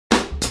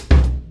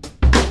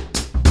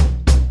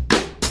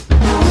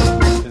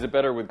Is it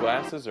better with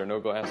glasses or no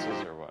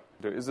glasses or what?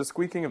 Is the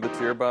squeaking of the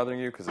chair bothering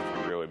you? Because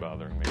it's really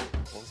bothering me.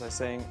 What was I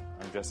saying?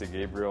 I'm Jesse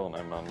Gabriel and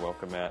I'm on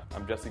WellcomeMat.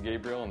 I'm Jesse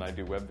Gabriel and I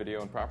do web video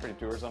and property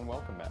tours on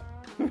WellcomeMat.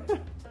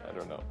 I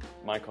don't know.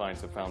 My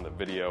clients have found that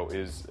video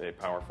is a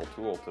powerful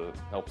tool to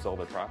help sell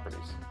their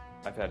properties.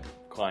 I've had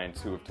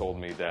clients who have told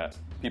me that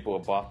people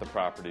have bought the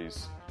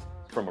properties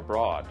from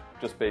abroad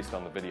just based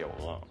on the video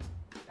alone.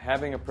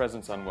 Having a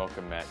presence on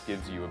WellcomeMat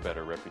gives you a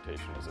better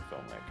reputation as a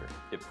filmmaker.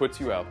 It puts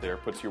you out there,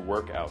 puts your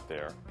work out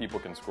there. People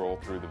can scroll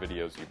through the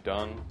videos you've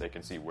done, they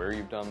can see where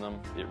you've done them.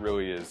 It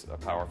really is a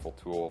powerful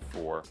tool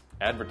for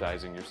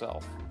advertising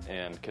yourself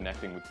and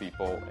connecting with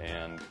people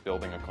and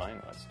building a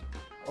client list.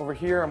 Over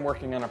here I'm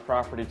working on a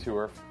property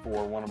tour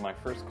for one of my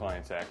first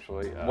clients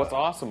actually. What's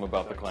awesome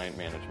about the client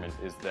management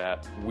is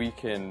that we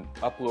can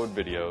upload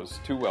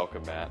videos to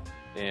WellcomeMat,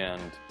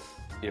 and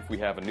if we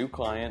have a new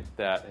client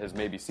that has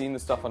maybe seen the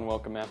stuff on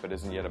WellcomeMat but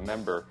isn't yet a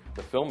member,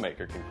 the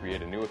filmmaker can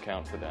create a new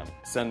account for them,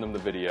 send them the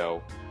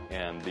video,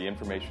 and the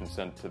information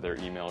sent to their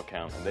email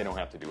account, and they don't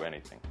have to do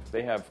anything.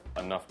 They have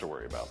enough to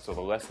worry about. So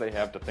the less they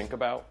have to think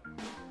about,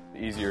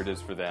 the easier it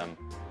is for them,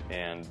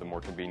 and the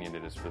more convenient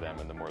it is for them,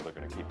 and the more they're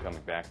going to keep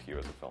coming back to you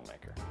as a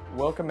filmmaker.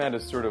 WellcomeMat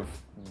is sort of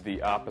the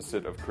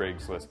opposite of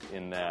Craigslist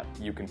in that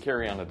you can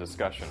carry on a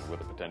discussion with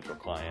a potential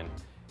client.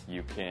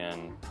 You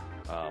can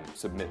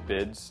submit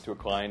bids to a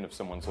client if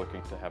someone's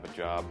looking to have a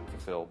job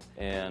fulfilled.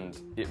 And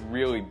it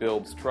really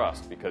builds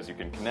trust because you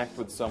can connect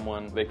with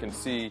someone. They can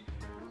see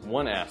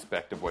one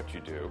aspect of what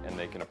you do and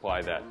they can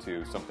apply that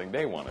to something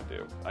they want to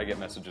do. I get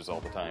messages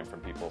all the time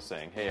from people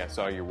saying, hey, I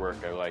saw your work,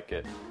 I like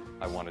it,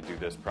 I want to do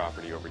this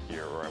property over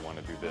here, or I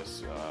want to do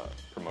this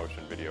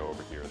promotion video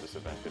over here, this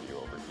event video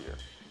over here.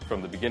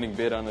 From the beginning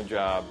bid on a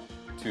job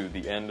to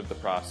the end of the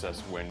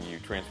process when you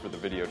transfer the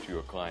video to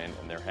a client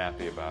and they're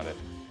happy about it,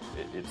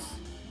 it's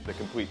the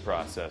complete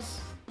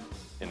process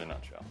in a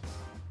nutshell.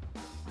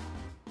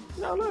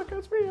 Now look,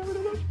 that's me.